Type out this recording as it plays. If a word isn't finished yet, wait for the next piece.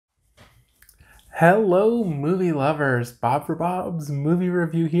Hello, movie lovers. Bob for Bob's Movie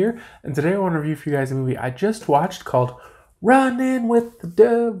Review here, and today I want to review for you guys a movie I just watched called Running with the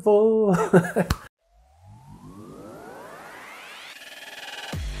Devil.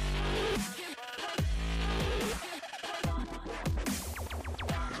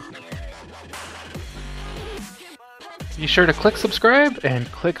 Be sure to click subscribe and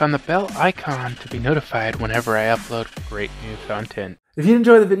click on the bell icon to be notified whenever I upload great new content. If you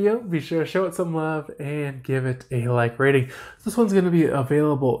enjoy the video, be sure to show it some love and give it a like rating. This one's going to be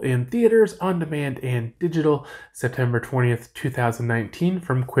available in theaters, on demand, and digital September 20th, 2019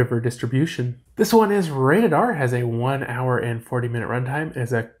 from Quiver Distribution. This one is rated R, has a 1 hour and 40-minute runtime,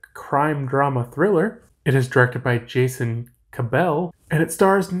 is a crime drama thriller. It is directed by Jason Cabell, and it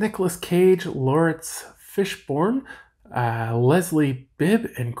stars Nicolas Cage, Laurence Fishburne, Leslie Bibb,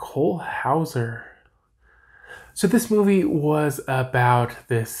 and Cole Hauser. So this movie was about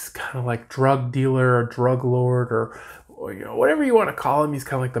this kind of like drug dealer or drug lord or whatever you want to call him. He's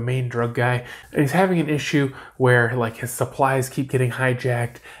kind of like the main drug guy, and he's having an issue where like his supplies keep getting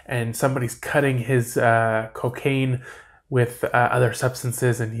hijacked and somebody's cutting his cocaine with other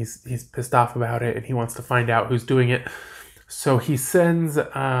substances, and he's pissed off about it and he wants to find out who's doing it. So he sends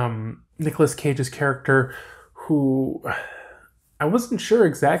Nicolas Cage's character, who I wasn't sure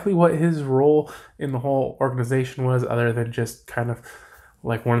exactly what his role in the whole organization was, other than just kind of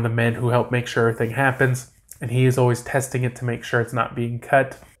like one of the men who help make sure everything happens. And he is always testing it to make sure it's not being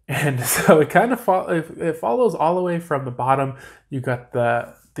cut. And so it kind of it follows all the way from the bottom. You got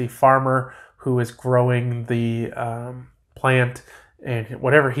the farmer who is growing the plant, and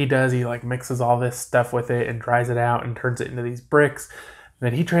whatever he does, he like mixes all this stuff with it and dries it out and turns it into these bricks.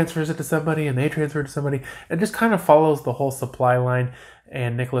 Then he transfers it to somebody, and they transfer it to somebody, and just kind of follows the whole supply line.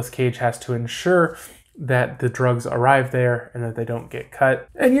 And Nicolas Cage has to ensure that the drugs arrive there and that they don't get cut.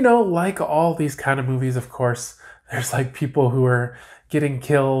 And like all these kind of movies, of course, there's like people who are getting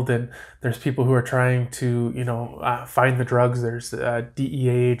killed, and there's people who are trying to, find the drugs. There's DEA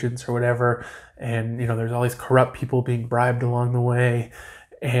agents or whatever, and there's all these corrupt people being bribed along the way.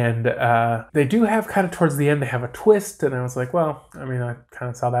 And they do have kind of towards the end, they have a twist, and I was like, well, I mean, I kind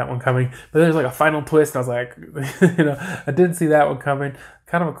of saw that one coming, but there's like a final twist, and I was like, I didn't see that one coming.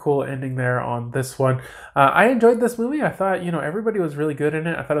 Kind of a cool ending there on this one. I enjoyed this movie. I thought, everybody was really good in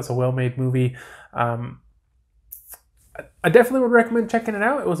it. I thought it was a well-made movie. I definitely would recommend checking it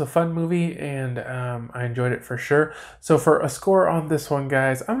out. It was a fun movie, and I enjoyed it for sure. So for a score on this one,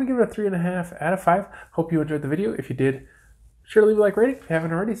 guys, I'm gonna give it a 3.5 out of 5. Hope you enjoyed the video. If you did, sure to leave a like rating. If you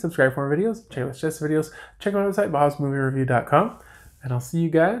haven't already, subscribe for more videos. Check out just videos. Check out my website, BobsMovieReview.com. And I'll see you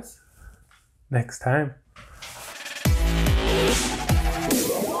guys next time.